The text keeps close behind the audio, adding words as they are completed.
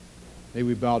May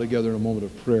we bow together in a moment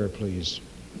of prayer, please.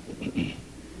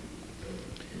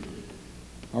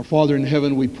 Our Father in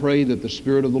heaven, we pray that the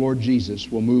Spirit of the Lord Jesus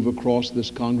will move across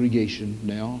this congregation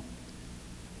now.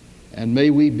 And may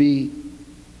we be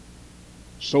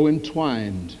so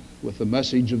entwined with the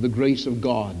message of the grace of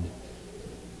God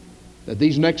that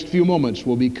these next few moments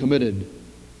will be committed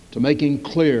to making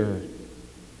clear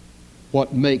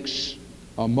what makes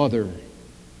a mother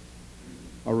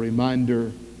a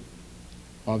reminder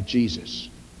of Jesus.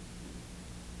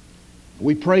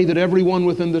 We pray that everyone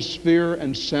within the sphere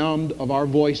and sound of our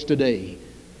voice today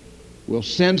will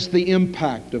sense the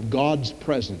impact of God's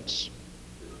presence.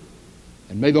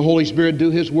 And may the Holy Spirit do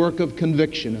His work of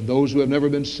conviction, and those who have never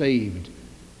been saved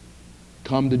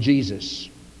come to Jesus,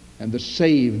 and the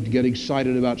saved get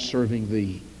excited about serving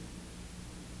Thee.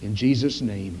 In Jesus'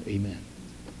 name, amen.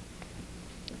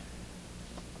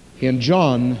 In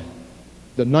John,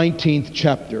 the 19th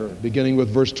chapter, beginning with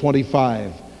verse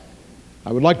 25,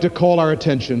 I would like to call our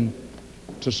attention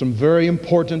to some very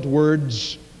important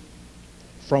words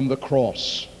from the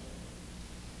cross.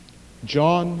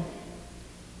 John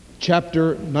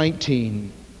chapter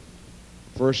 19,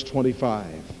 verse 25.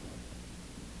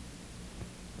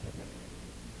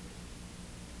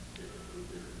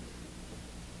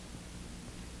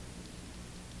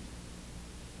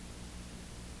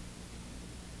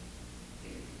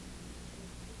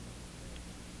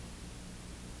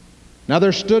 Now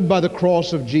there stood by the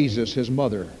cross of Jesus His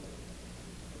mother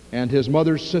and His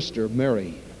mother's sister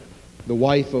Mary, the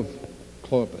wife of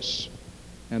Clopas,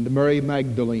 and Mary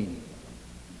Magdalene.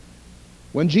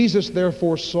 When Jesus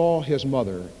therefore saw His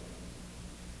mother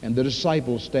and the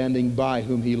disciples standing by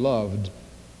whom He loved,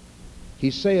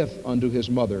 He saith unto His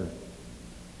mother,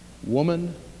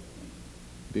 Woman,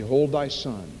 behold thy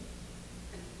son.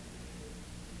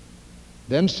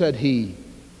 Then said He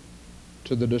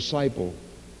to the disciple,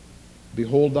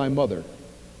 Behold thy mother.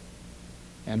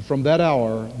 And from that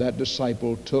hour that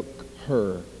disciple took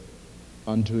her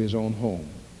unto his own home.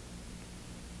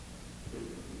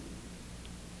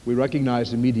 We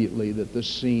recognize immediately that this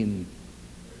scene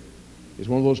is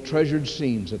one of those treasured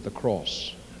scenes at the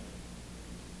cross.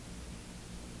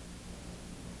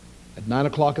 At 9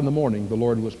 o'clock in the morning, the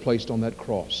Lord was placed on that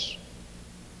cross.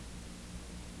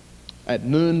 At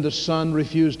noon, the sun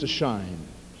refused to shine,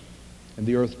 and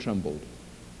the earth trembled.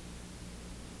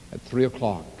 At 3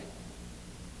 o'clock,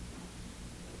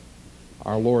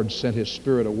 our Lord sent His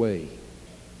Spirit away,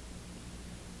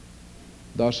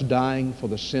 thus dying for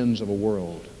the sins of a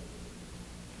world,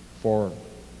 for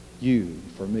you,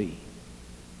 for me.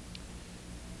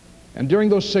 And during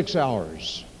those 6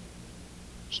 hours,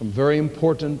 some very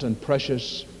important and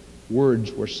precious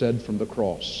words were said from the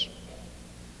cross.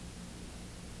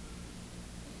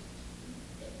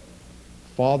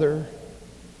 Father,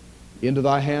 into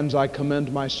thy hands I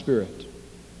commend my spirit.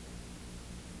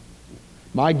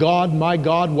 My God,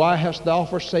 why hast thou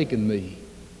forsaken me?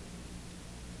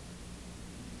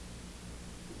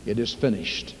 It is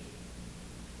finished.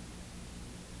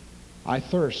 I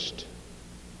thirst.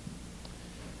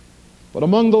 But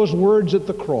among those words at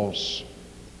the cross,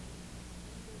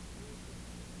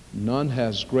 none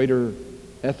has greater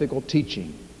ethical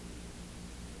teaching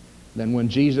than when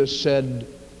Jesus said,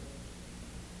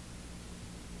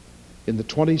 in the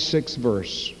 26th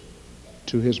verse,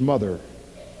 to His mother,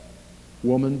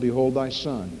 Woman, behold thy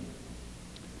son.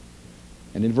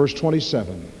 And in verse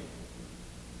 27,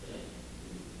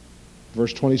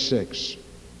 verse 26,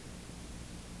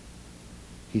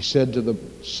 He said to the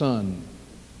son,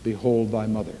 Behold thy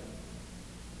mother.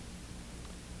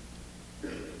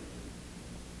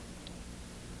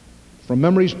 From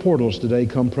memory's portals today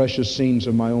come precious scenes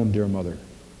of my own dear mother.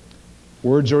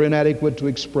 Words are inadequate to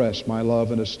express my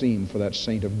love and esteem for that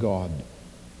saint of God,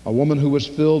 a woman who was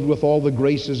filled with all the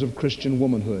graces of Christian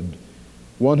womanhood,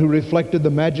 one who reflected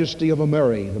the majesty of a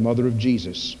Mary, the mother of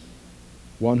Jesus,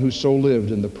 one who so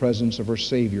lived in the presence of her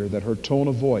Savior that her tone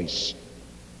of voice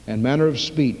and manner of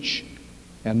speech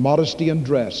and modesty in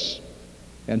dress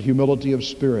and humility of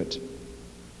spirit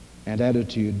and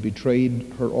attitude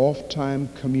betrayed her oft-time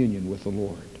communion with the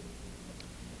Lord.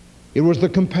 It was the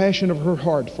compassion of her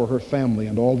heart for her family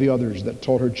and all the others that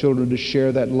taught her children to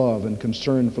share that love and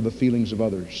concern for the feelings of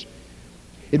others.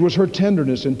 It was her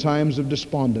tenderness in times of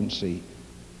despondency,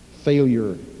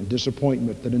 failure, and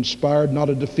disappointment that inspired not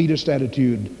a defeatist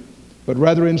attitude, but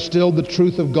rather instilled the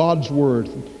truth of God's Word.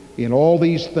 In all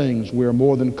these things we are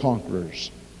more than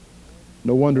conquerors.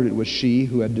 No wonder it was she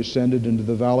who had descended into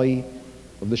the valley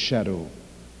of the shadow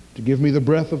to give me the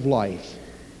breath of life.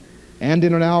 And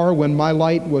in an hour when my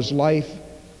light was life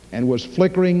and was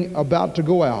flickering about to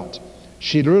go out,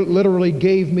 She literally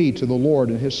gave me to the Lord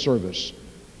in His service.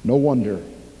 No wonder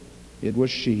it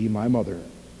was she, my mother,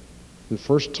 who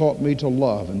first taught me to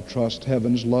love and trust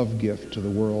heaven's love gift to the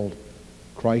world,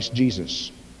 Christ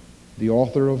Jesus, the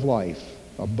author of life,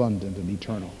 abundant and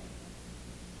eternal.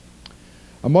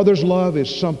 A mother's love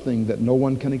is something that no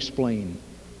one can explain.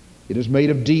 It is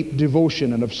made of deep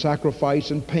devotion and of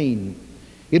sacrifice and pain.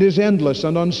 It is endless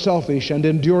and unselfish and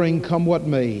enduring come what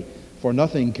may, for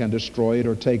nothing can destroy it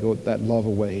or take that love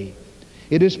away.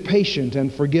 It is patient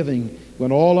and forgiving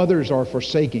when all others are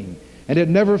forsaking, and it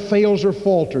never fails or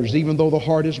falters even though the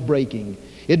heart is breaking.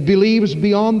 It believes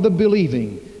beyond the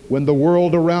believing when the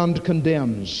world around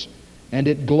condemns, and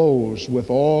it glows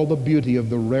with all the beauty of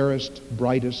the rarest,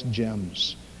 brightest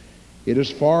gems. It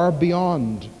is far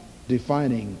beyond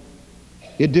defining.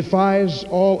 It defies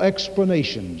all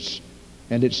explanations,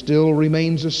 and it still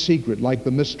remains a secret like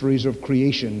the mysteries of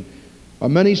creation, a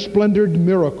many-splendored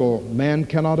miracle man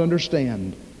cannot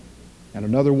understand, and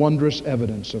another wondrous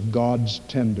evidence of God's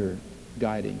tender,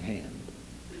 guiding hand.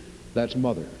 That's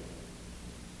mother.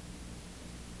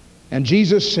 And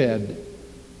Jesus said,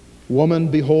 "Woman,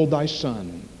 behold thy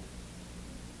son."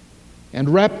 And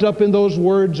wrapped up in those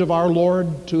words of our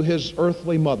Lord to His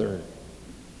earthly mother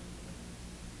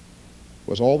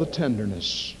was all the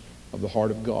tenderness of the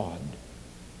heart of God.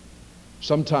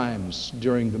 Sometimes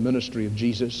during the ministry of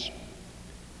Jesus,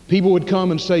 people would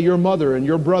come and say, "Your mother and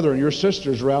your brother and your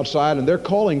sisters are outside and they're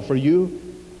calling for you."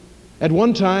 At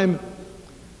one time,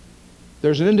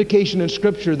 there's an indication in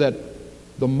Scripture that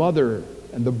the mother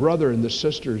and the brother and the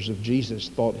sisters of Jesus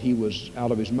thought He was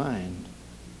out of His mind,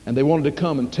 and they wanted to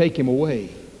come and take Him away.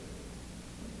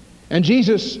 And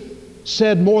Jesus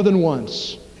said more than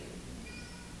once,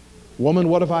 "Woman,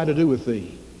 what have I to do with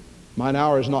thee? Mine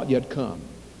hour is not yet come."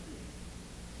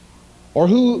 Or,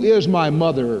 "Who is my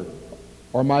mother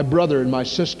or my brother and my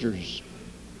sisters?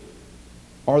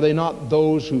 Are they not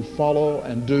those who follow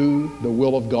and do the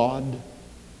will of God?"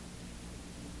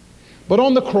 But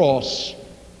on the cross,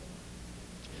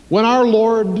 when our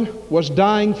Lord was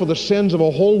dying for the sins of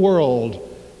a whole world,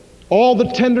 all the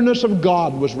tenderness of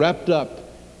God was wrapped up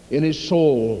in His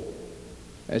soul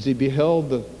as He beheld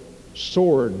the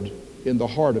sword in the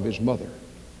heart of His mother.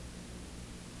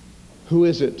 Who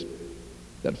is it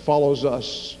that follows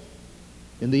us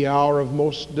in the hour of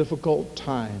most difficult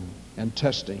time and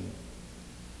testing,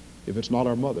 if it's not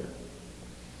our mother?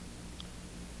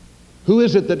 Who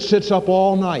is it that sits up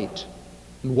all night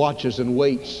and watches and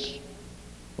waits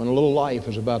when a little life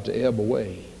is about to ebb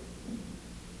away,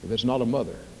 if it's not a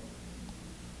mother?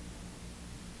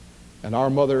 And our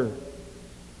mother,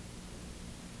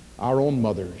 our own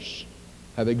mothers,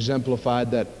 have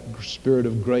exemplified that spirit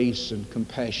of grace and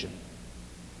compassion.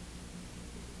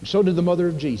 And so did the mother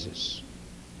of Jesus.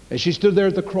 As she stood there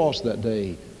at the cross that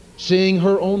day, seeing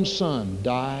her own son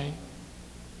die,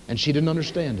 and she didn't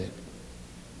understand it.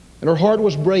 And her heart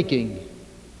was breaking.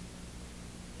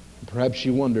 Perhaps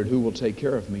she wondered, who will take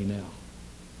care of me now?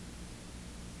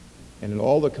 And in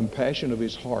all the compassion of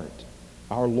His heart,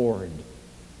 our Lord,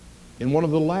 in one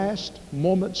of the last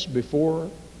moments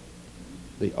before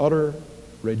the utter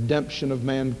redemption of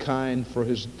mankind through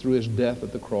His death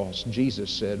at the cross,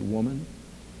 Jesus said, "Woman,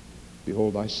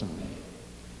 behold thy son."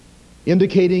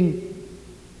 Indicating,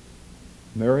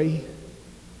 Mary,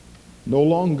 no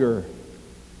longer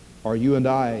are you and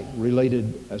I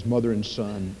related as mother and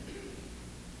son.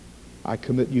 I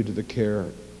commit you to the care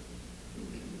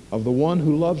of the one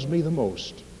who loves me the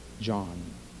most, John.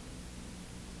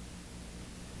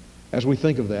 As we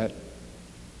think of that,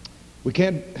 we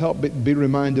can't help but be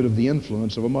reminded of the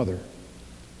influence of a mother.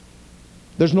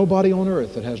 There's nobody on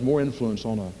earth that has more influence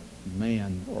on a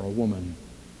man or a woman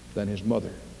than his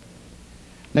mother.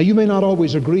 Now, you may not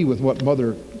always agree with what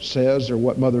mother says or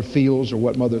what mother feels or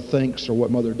what mother thinks or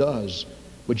what mother does,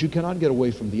 but you cannot get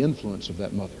away from the influence of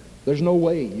that mother. There's no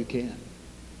way you can.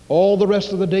 All the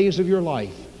rest of the days of your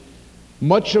life,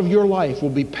 much of your life will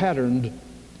be patterned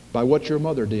by what your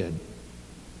mother did.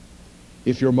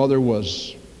 If your mother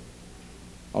was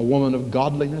a woman of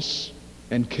godliness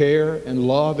and care and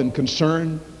love and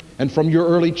concern, and from your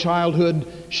early childhood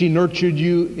she nurtured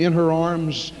you in her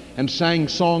arms and sang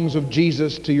songs of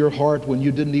Jesus to your heart when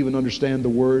you didn't even understand the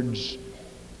words,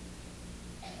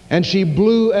 and she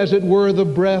blew, as it were, the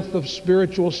breath of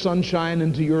spiritual sunshine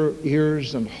into your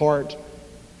ears and heart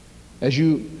as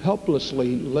you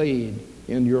helplessly laid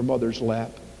in your mother's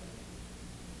lap,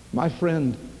 my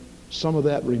friend, some of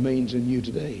that remains in you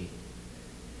today,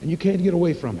 and you can't get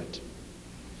away from it.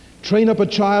 Train up a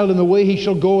child in the way he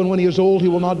shall go, and when he is old he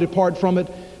will not depart from it.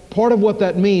 Part of what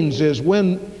that means is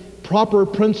when proper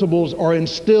principles are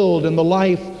instilled in the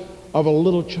life of a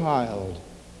little child.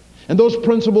 And those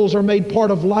principles are made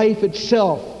part of life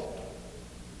itself.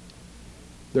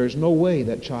 There's no way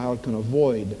that child can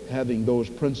avoid having those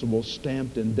principles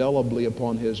stamped indelibly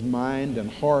upon his mind and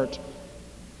heart,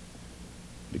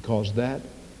 because that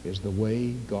is the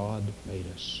way God made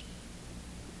us.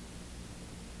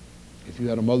 If you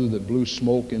had a mother that blew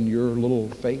smoke in your little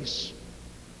face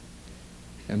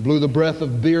and blew the breath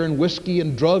of beer and whiskey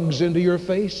and drugs into your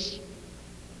face,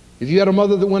 if you had a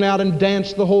mother that went out and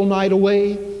danced the whole night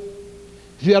away,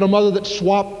 if you had a mother that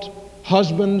swapped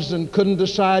husbands and couldn't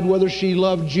decide whether she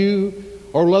loved you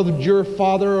or loved your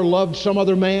father or loved some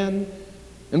other man,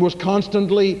 and was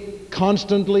constantly,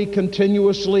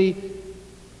 continuously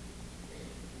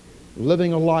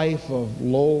living a life of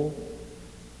low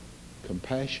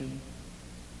compassion,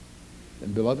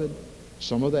 and beloved,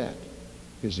 some of that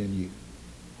is in you.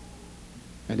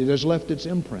 And it has left its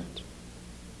imprint.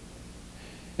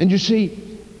 And you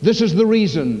see, this is the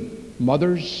reason,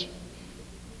 mothers,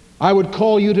 I would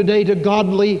call you today to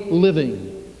godly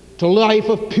living, to a life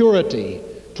of purity,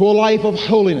 to a life of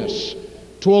holiness,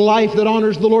 to a life that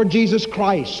honors the Lord Jesus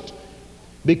Christ,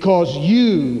 because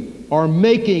you are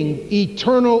making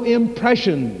eternal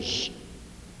impressions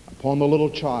upon the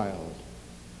little child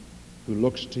who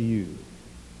looks to you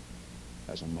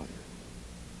as a mother.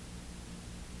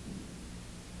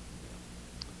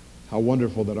 How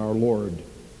wonderful that our Lord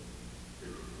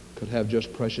could have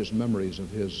just precious memories of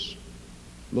his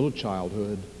little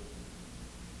childhood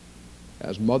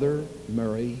as Mother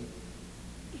Mary,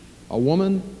 a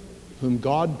woman whom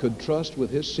God could trust with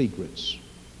his secrets,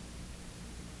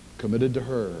 committed to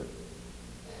her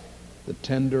the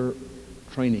tender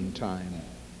training time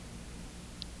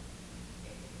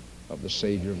of the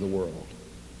Savior of the world.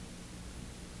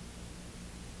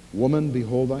 Woman,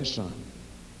 behold thy son.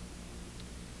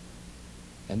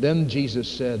 And then Jesus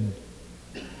said,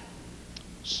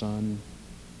 son,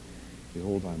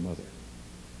 behold thy mother.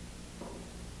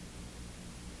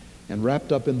 And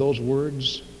wrapped up in those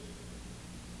words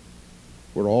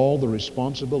were all the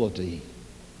responsibility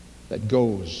that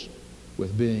goes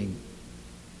with being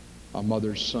a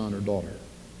mother's son or daughter.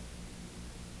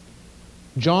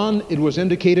 John, it was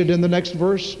indicated in the next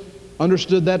verse,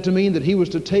 understood that to mean that he was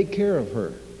to take care of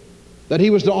her, that he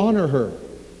was to honor her,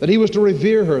 that he was to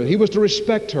revere her, he was to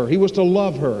respect her, he was to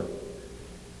love her.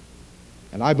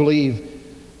 And I believe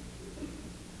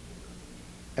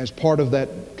as part of that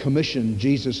commission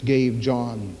Jesus gave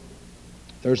John,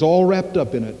 there's all wrapped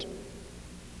up in it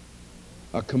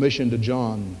a commission to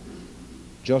John.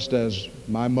 Just as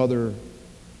my mother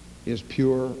is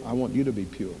pure, I want you to be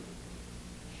pure.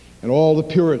 And all the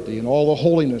purity and all the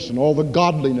holiness and all the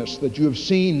godliness that you have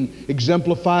seen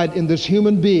exemplified in this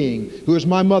human being who is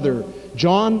my mother,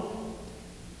 John,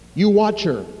 you watch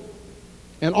her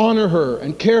and honor her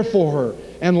and care for her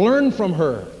and learn from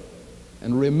her.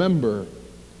 And remember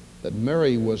that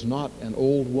Mary was not an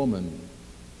old woman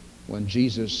when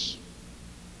Jesus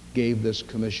gave this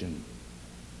commission.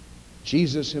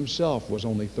 Jesus himself was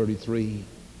only 33.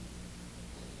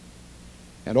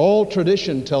 And all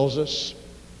tradition tells us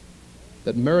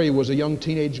that Mary was a young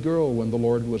teenage girl when the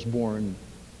Lord was born.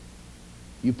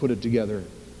 You put it together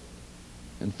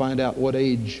and find out what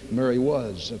age Mary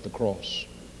was at the cross.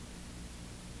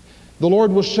 The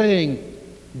Lord was saying,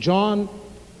 John,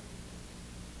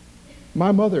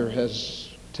 my mother has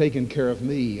taken care of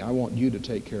me. I want you to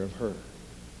take care of her.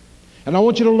 And I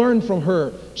want you to learn from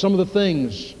her some of the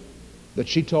things that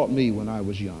she taught me when I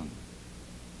was young.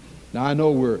 Now I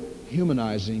know we're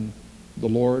humanizing the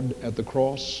Lord at the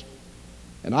cross,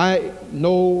 and I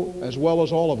know as well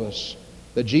as all of us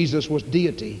that Jesus was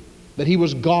deity, that he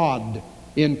was God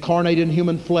incarnate in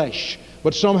human flesh.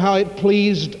 But somehow it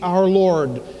pleased our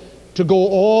Lord to go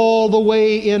all the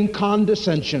way in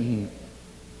condescension,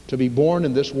 to be born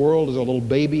in this world as a little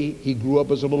baby. He grew up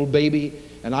as a little baby,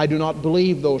 and I do not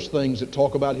believe those things that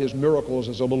talk about his miracles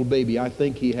as a little baby. I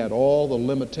think he had all the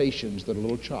limitations that a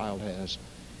little child has.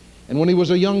 And when he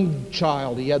was a young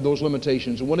child, he had those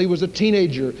limitations. And when he was a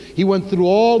teenager, he went through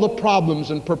all the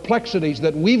problems and perplexities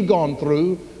that we've gone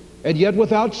through, and yet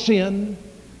without sin.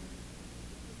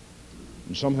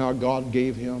 And somehow God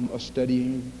gave him a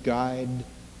steadying guide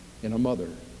in a mother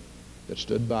that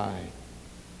stood by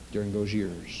during those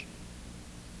years.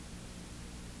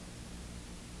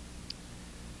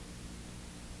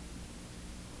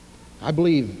 I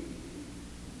believe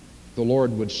the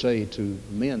Lord would say to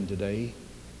men today,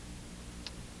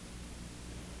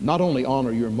 not only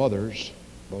honor your mothers,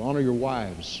 but honor your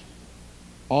wives.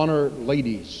 Honor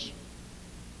ladies.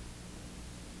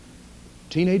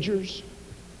 Teenagers,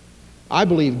 I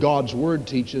believe God's Word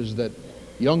teaches that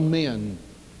young men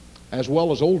as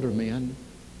well as older men,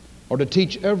 are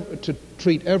to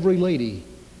treat every lady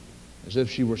as if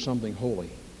she were something holy.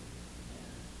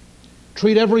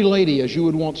 Treat every lady as you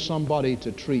would want somebody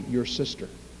to treat your sister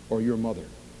or your mother.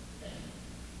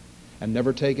 And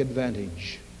never take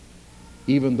advantage,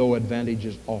 even though advantage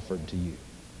is offered to you.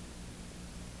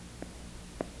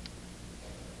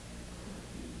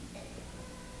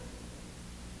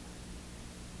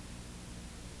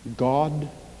 God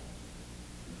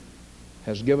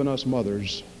has given us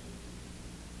mothers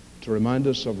to remind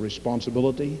us of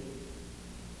responsibility,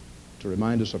 to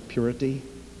remind us of purity,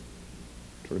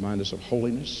 to remind us of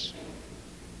holiness,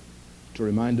 to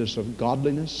remind us of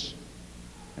godliness,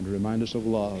 and to remind us of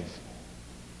love.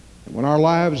 And when our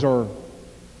lives are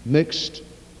mixed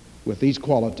with these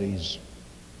qualities,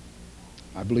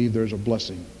 I believe there's a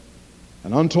blessing,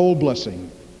 an untold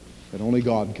blessing that only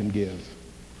God can give.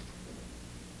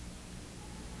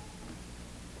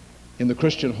 In the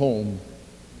Christian home,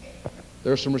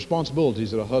 there are some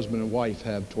responsibilities that a husband and wife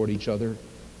have toward each other.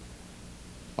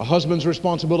 A husband's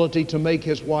responsibility to make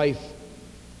his wife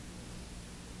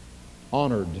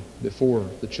honored before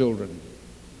the children,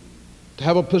 to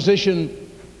have a position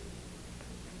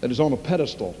that is on a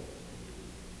pedestal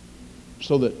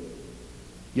so that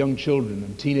young children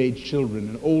and teenage children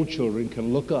and old children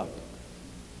can look up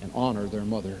and honor their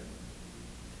mother.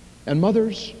 And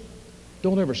mothers,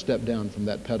 don't ever step down from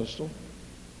that pedestal.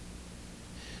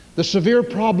 The severe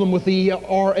problem with the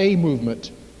RA movement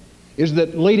is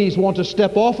that ladies want to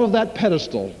step off of that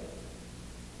pedestal.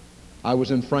 I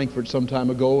was in Frankfurt some time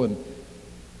ago, and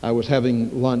I was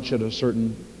having lunch at a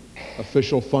certain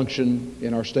official function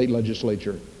in our state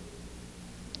legislature.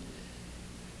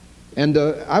 And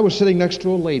I was sitting next to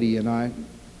a lady, and I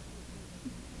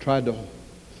tried to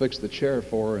fix the chair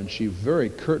for her, and she very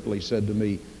curtly said to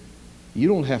me, "You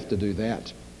don't have to do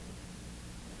that."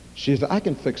 She said, "I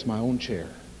can fix my own chair."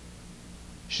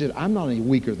 She said, "I'm not any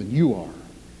weaker than you are."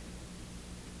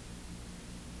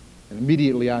 And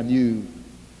immediately I knew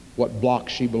what block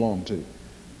she belonged to.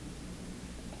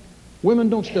 Women,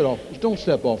 don't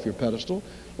step off your pedestal.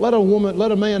 Let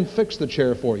a man fix the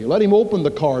chair for you. Let him open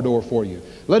the car door for you.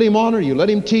 Let him honor you. Let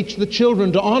him teach the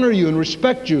children to honor you and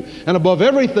respect you. And above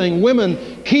everything, women,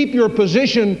 keep your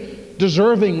position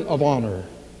deserving of honor.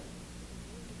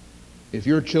 If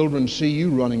your children see you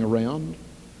running around,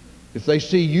 if they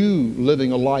see you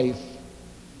living a life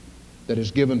that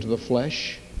is given to the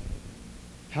flesh,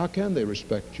 how can they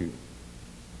respect you?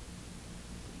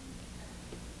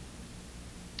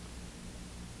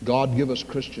 God give us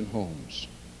Christian homes.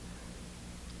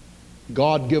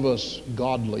 God give us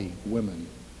godly women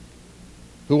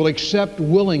who will accept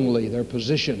willingly their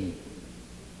position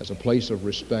as a place of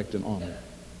respect and honor.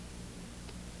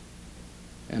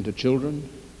 And to children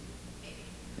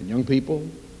and young people,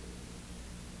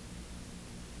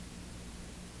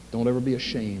 don't ever be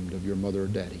ashamed of your mother or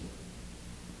daddy.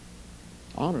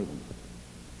 Honor them.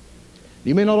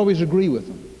 You may not always agree with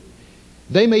them.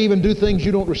 They may even do things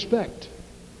you don't respect.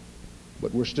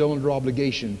 But we're still under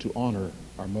obligation to honor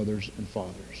our mothers and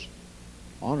fathers.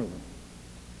 Honor them.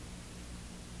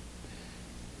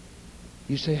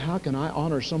 You say, how can I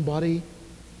honor somebody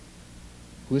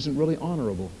who isn't really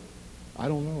honorable? I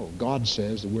don't know. God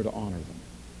says that we're to honor them.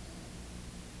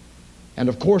 And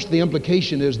of course, the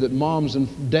implication is that moms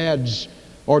and dads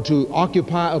are to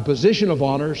occupy a position of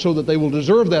honor so that they will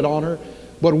deserve that honor.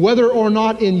 But whether or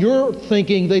not in your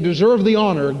thinking they deserve the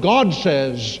honor, God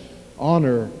says,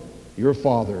 honor your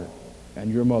father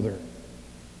and your mother,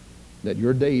 that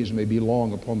your days may be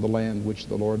long upon the land which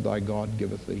the Lord thy God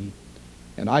giveth thee.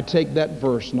 And I take that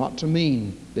verse not to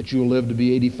mean that you'll live to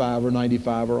be 85 or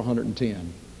 95 or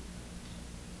 110.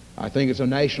 I think it's a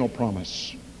national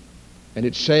promise. And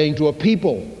it's saying to a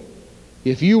people,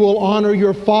 if you will honor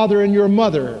your father and your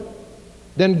mother,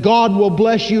 then God will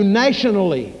bless you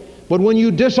nationally. But when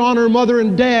you dishonor mother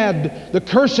and dad, the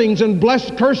cursings and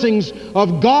blessed cursings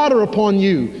of God are upon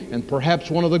you. And perhaps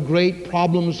one of the great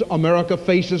problems America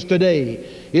faces today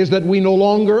is that we no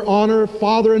longer honor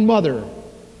father and mother.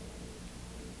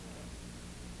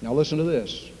 Now listen to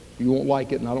this. You won't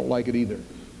like it, and I don't like it either.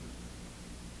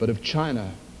 But if China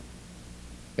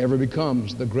ever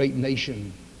becomes the great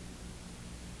nation,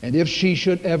 and if she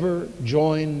should ever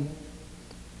join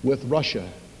with Russia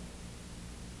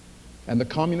and the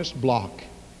communist bloc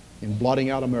in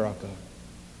blotting out America,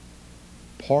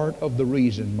 part of the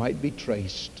reason might be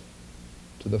traced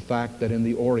to the fact that in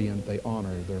the Orient they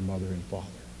honor their mother and father.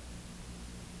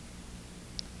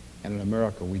 And in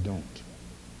America we don't.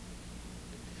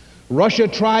 Russia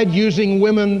tried using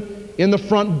women in the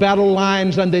front battle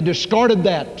lines, and they discarded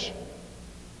that.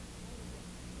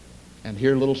 And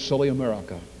here little silly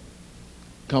America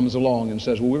comes along and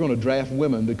says, well, we're going to draft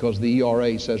women because the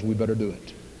ERA says we better do it.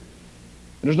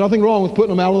 And there's nothing wrong with putting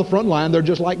them out on the front line. They're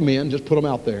just like men. Just put them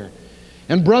out there.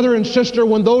 And brother and sister,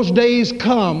 when those days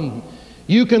come,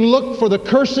 you can look for the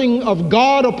cursing of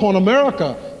God upon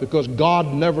America because God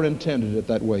never intended it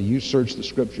that way. You search the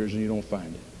scriptures and you don't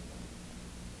find it.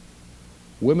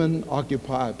 Women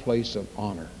occupy a place of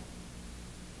honor.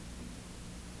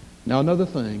 Now another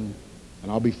thing,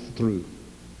 and I'll be through.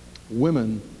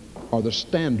 Women are the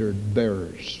standard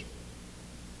bearers.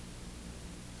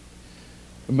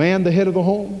 The man, the head of the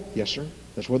home, yes sir,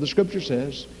 that's what the scripture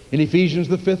says. In Ephesians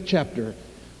the 5th chapter,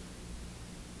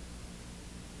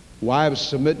 wives,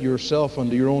 submit yourself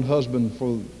unto your own husband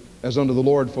as unto the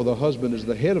Lord, for the husband is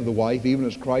the head of the wife, even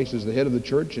as Christ is the head of the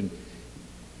church and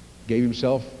gave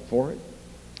himself for it.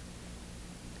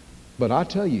 But I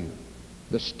tell you,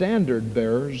 the standard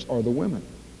bearers are the women.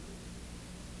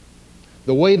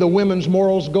 The way the women's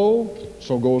morals go,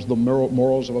 so goes the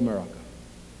morals of America.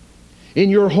 In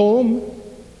your home,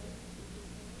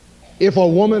 if a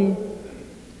woman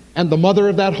and the mother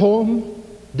of that home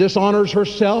dishonors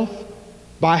herself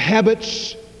by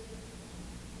habits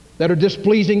that are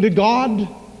displeasing to God,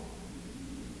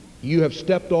 you have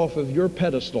stepped off of your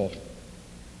pedestal.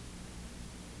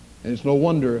 And it's no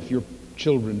wonder if your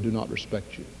children do not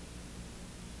respect you.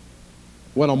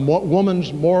 When a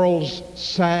woman's morals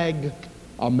sag,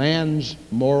 a man's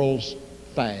morals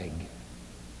fag.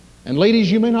 And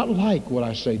ladies, you may not like what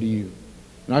I say to you.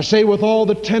 And I say with all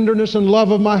the tenderness and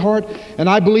love of my heart, and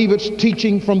I believe it's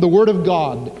teaching from the Word of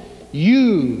God,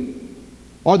 you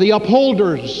are the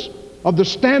upholders of the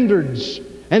standards.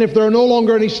 And if there are no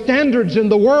longer any standards in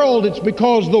the world, it's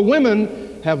because the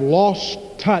women have lost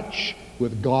touch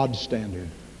with God's standard.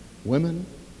 Women,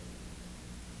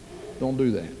 don't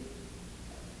do that.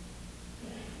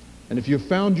 And if you've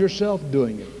found yourself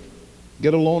doing it,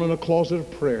 get alone in a closet of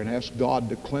prayer and ask God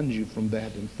to cleanse you from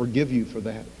that and forgive you for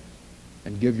that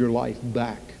and give your life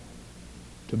back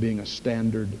to being a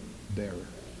standard bearer.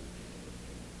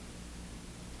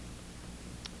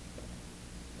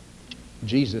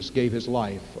 Jesus gave his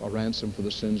life a ransom for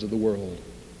the sins of the world.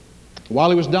 While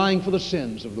he was dying for the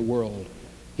sins of the world,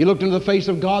 he looked into the face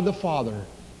of God the Father.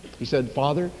 He said,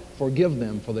 Father, forgive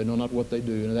them, for they know not what they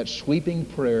do. And in that sweeping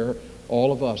prayer,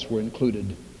 all of us were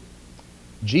included.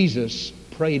 Jesus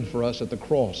prayed for us at the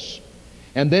cross.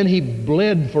 And then he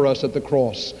bled for us at the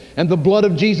cross. And the blood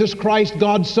of Jesus Christ,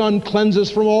 God's Son, cleanses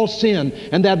from all sin.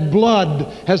 And that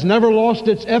blood has never lost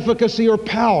its efficacy or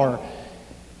power.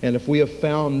 And if we have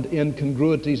found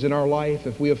incongruities in our life,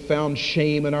 if we have found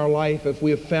shame in our life, if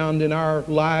we have found in our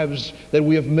lives that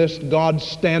we have missed God's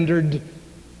standard,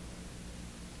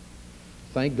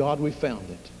 thank God we found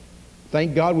it.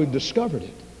 Thank God we've discovered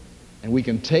it. And we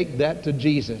can take that to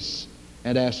Jesus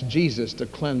and ask Jesus to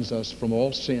cleanse us from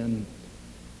all sin.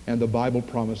 And the Bible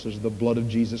promises the blood of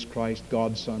Jesus Christ,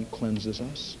 God's Son, cleanses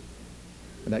us.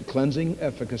 And that cleansing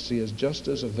efficacy is just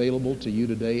as available to you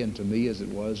today and to me as it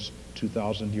was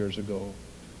 2,000 years ago.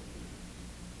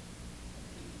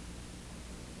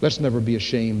 Let's never be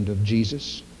ashamed of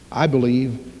Jesus. I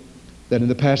believe that in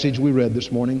the passage we read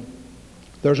this morning,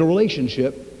 there's a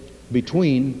relationship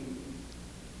between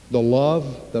the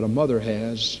love that a mother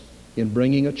has in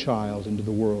bringing a child into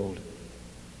the world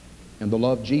and the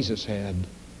love Jesus had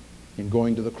in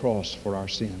going to the cross for our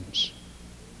sins.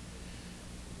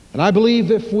 And I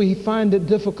believe if we find it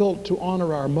difficult to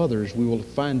honor our mothers, we will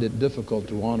find it difficult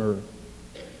to honor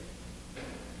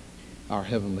our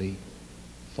Heavenly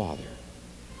Father.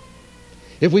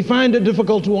 If we find it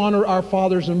difficult to honor our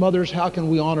fathers and mothers, how can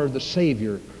we honor the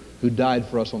Savior who died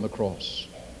for us on the cross?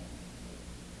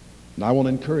 And I want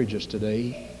to encourage us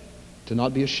today to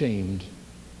not be ashamed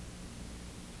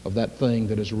of that thing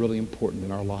that is really important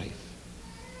in our life.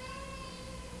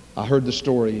 I heard the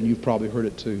story, and you've probably heard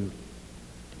it too,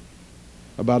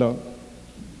 about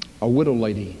a widow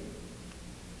lady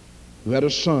who had a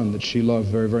son that she loved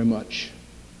very, very much.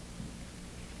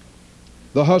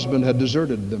 The husband had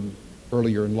deserted them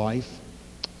earlier in life,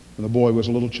 and the boy was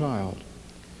a little child.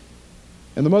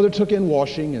 And the mother took in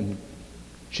washing, and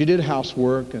she did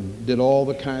housework and did all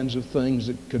the kinds of things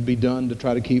that could be done to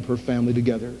try to keep her family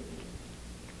together.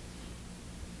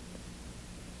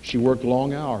 She worked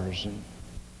long hours, and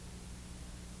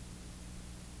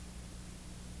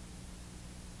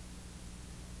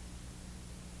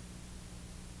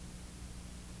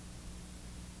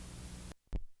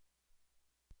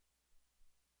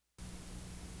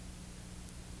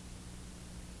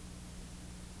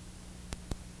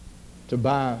to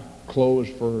buy clothes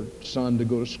for her son to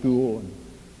go to school, and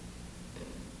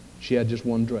she had just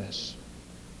one dress.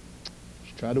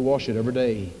 She tried to wash it every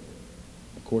day.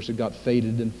 Of course, it got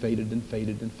faded and faded and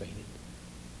faded and faded.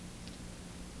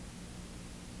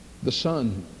 The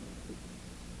son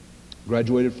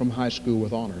graduated from high school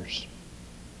with honors.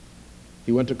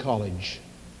 He went to college.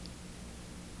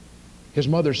 His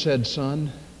mother said,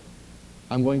 "Son,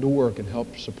 I'm going to work and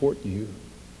help support you.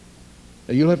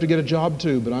 Now, you'll have to get a job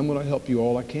too, but I'm going to help you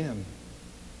all I can."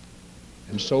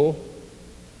 And so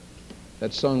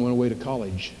that son went away to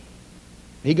college.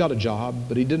 He got a job,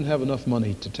 but he didn't have enough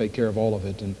money to take care of all of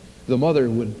it. And the mother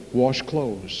would wash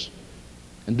clothes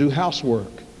and do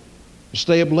housework,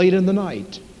 stay up late in the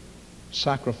night,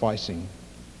 sacrificing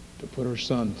to put her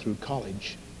son through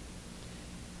college.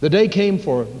 The day came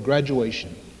for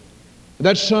graduation.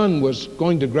 That son was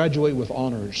going to graduate with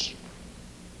honors.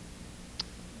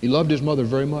 He loved his mother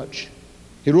very much.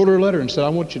 He wrote her a letter and said, "I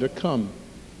want you to come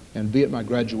and be at my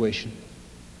graduation."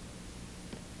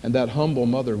 And that humble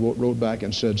mother wrote back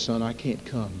and said, "Son, I can't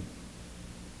come.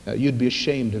 You'd be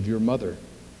ashamed of your mother.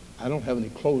 I don't have any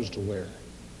clothes to wear."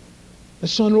 The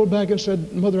son wrote back and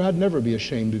said, "Mother, I'd never be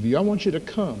ashamed of you. I want you to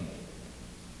come."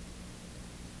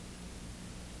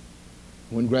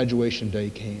 When graduation day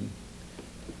came,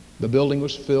 the building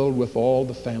was filled with all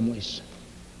the families.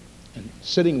 And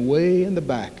sitting way in the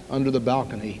back under the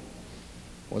balcony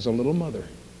was a little mother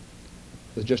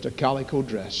with just a calico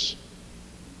dress.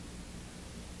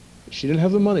 She didn't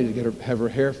have the money to have her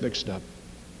hair fixed up.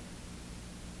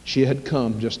 She had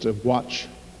come just to watch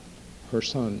her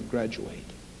son graduate.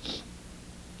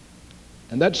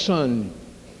 And that son,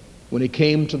 when he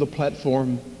came to the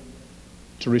platform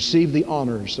to receive the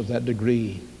honors of that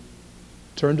degree,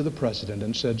 turned to the president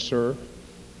and said, "Sir,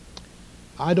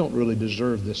 I don't really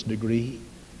deserve this degree.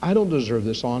 I don't deserve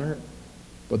this honor,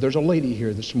 but there's a lady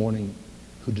here this morning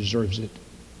who deserves it.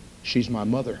 She's my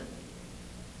mother,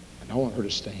 and I want her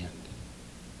to stand."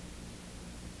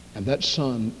 And that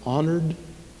son honored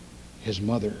his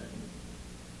mother.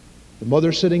 The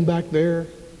mother sitting back there,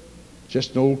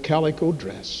 just an old calico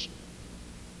dress.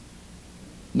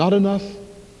 Not enough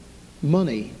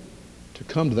money to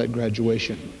come to that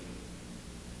graduation.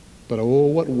 But oh,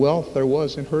 what wealth there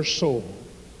was in her soul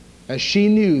as she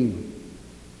knew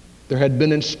there had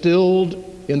been instilled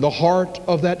in the heart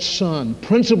of that son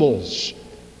principles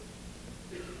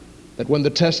that when the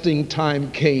testing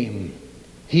time came,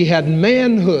 he had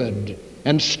manhood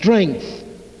and strength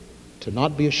to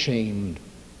not be ashamed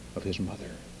of his mother.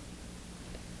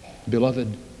 Beloved,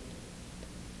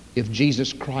 if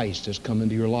Jesus Christ has come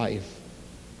into your life,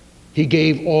 he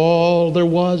gave all there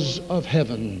was of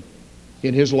heaven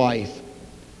in his life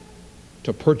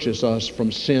to purchase us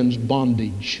from sin's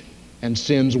bondage and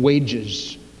sin's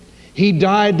wages. He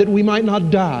died that we might not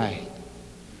die.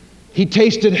 He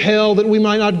tasted hell that we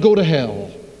might not go to hell.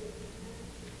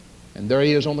 And there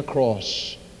he is on the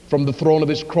cross. From the throne of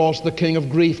his cross, the King of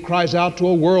grief cries out to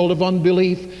a world of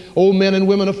unbelief, "O men and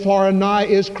women of far and nigh,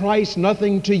 is Christ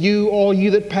nothing to you, all ye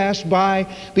that pass by?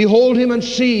 Behold him and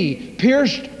see,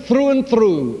 pierced through and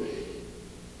through,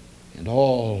 and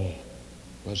all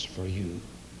was for you."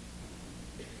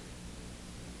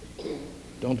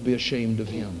 Don't be ashamed of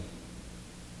him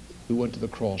who went to the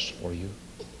cross for you.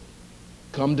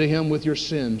 Come to him with your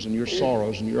sins and your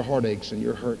sorrows and your heartaches and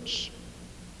your hurts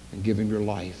and give him your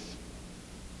life.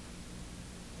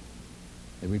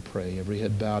 May we pray, every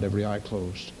head bowed, every eye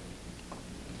closed.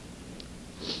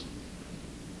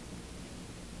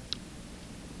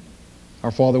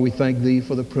 Our Father, we thank thee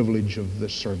for the privilege of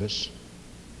this service.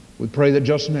 We pray that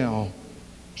just now,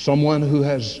 someone who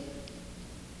has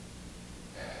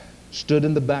stood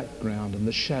in the background, in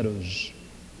the shadows,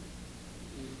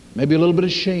 maybe a little bit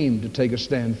ashamed to take a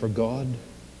stand for God,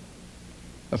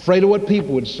 afraid of what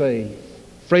people would say,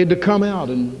 afraid to come out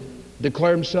and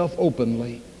declare himself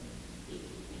openly.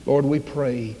 Lord, we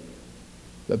pray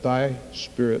that thy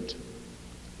Spirit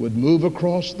would move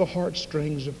across the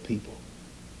heartstrings of people,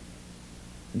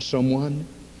 and someone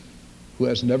who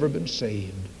has never been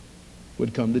saved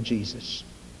would come to Jesus.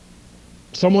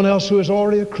 Someone else who is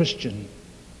already a Christian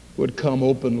would come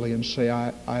openly and say,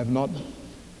 I have not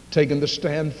taken the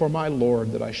stand for my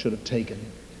Lord that I should have taken,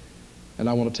 and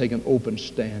I want to take an open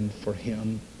stand for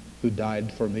him who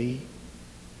died for me.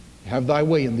 Have thy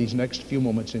way in these next few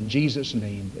moments. In Jesus'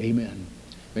 name, amen.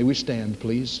 May we stand,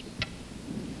 please.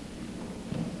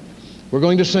 We're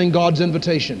going to sing God's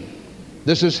invitation.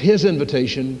 This is his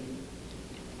invitation.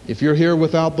 If you're here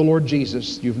without the Lord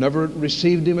Jesus, you've never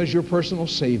received him as your personal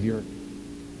Savior,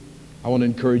 I want to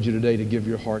encourage you today to give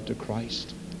your heart to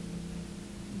Christ.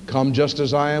 Come just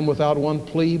as I am, without one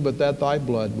plea, but that thy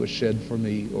blood was shed for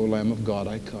me. O Lamb of God,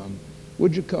 I come.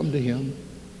 Would you come to him?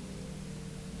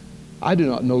 I do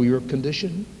not know your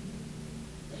condition.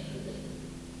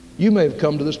 You may have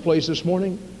come to this place this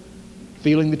morning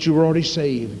feeling that you were already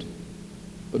saved,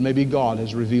 but maybe God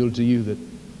has revealed to you that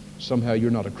somehow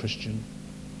you're not a Christian.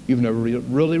 You've never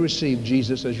really received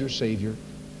Jesus as your Savior.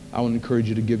 I want to encourage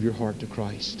you to give your heart to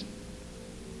Christ.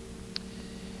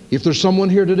 If there's someone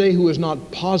here today who is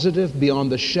not positive beyond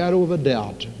the shadow of a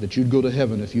doubt that you'd go to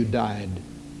heaven if you died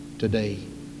today,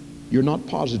 you're not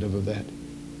positive of that,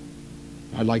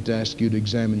 I'd like to ask you to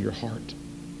examine your heart.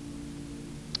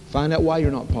 Find out why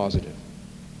you're not positive.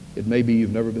 It may be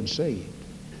you've never been saved.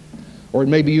 Or it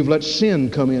may be you've let sin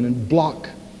come in and block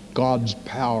God's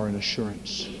power and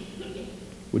assurance.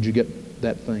 Would you get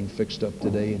that thing fixed up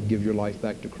today and give your life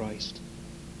back to Christ?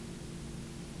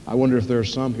 I wonder if there are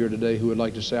some here today who would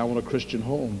like to say, I want a Christian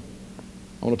home.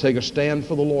 I want to take a stand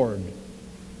for the Lord.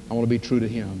 I want to be true to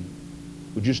Him.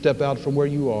 Would you step out from where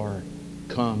you are,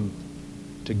 come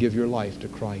to give your life to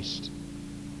Christ?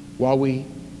 While we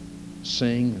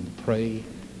sing and pray,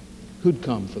 who'd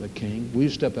come for the King? Will you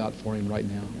step out for Him right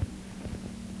now?